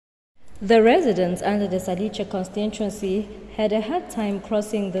The residents under the nsalitje constituency had a hard time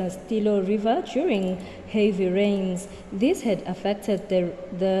crossing the Libloho River during heavy rains. This had affected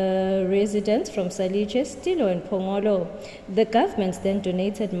the residents from nsalitje, Libloho and Phongolo. The government then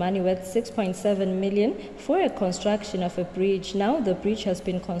donated money worth 6.7 million for a construction of a bridge. Now the bridge has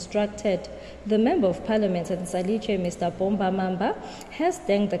been constructed. The Member of Parliament at nsalitje, Mr. Bomba Mamba, has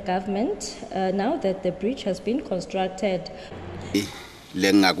thanked the government now that the bridge has been constructed.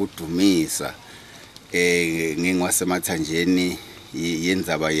 Lengakudumisa ngingwasemathanjeni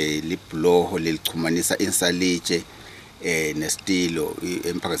yenzaba ye libloho lelichumanisa nsalitje nesitilo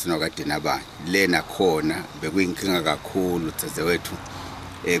emphakathini wakade nabanye lena khona bekuyinkinga kakhulu dzadzewethu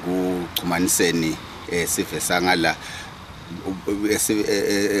ekuchumaniseni sive sangala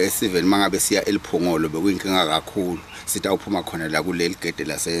esiveni mangabe siya eliphongolo bekuyinkinga kakhulu sitawuphuma khona la kuleli gede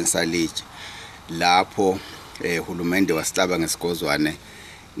lase nsalitje lapho hulumende wasihlaba ngesikozwane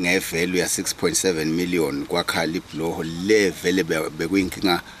ngevalue ya 6.7 million kwakha libloho levele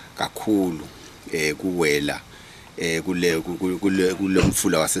bekuyinkinga kakhulu kuwela kule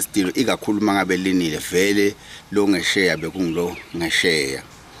mfula wasesitilo ikakhulu mangabe linile vele lo ngesheya bekungilo ngesheya.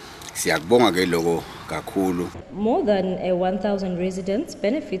 Siyakubonga ke lokho kakhulu. More than 1,000 residents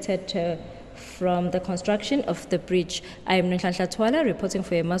benefited from the construction of the bridge. I am nsalitje reporting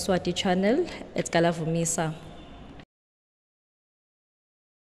for a Maswati channel at Galavumisa.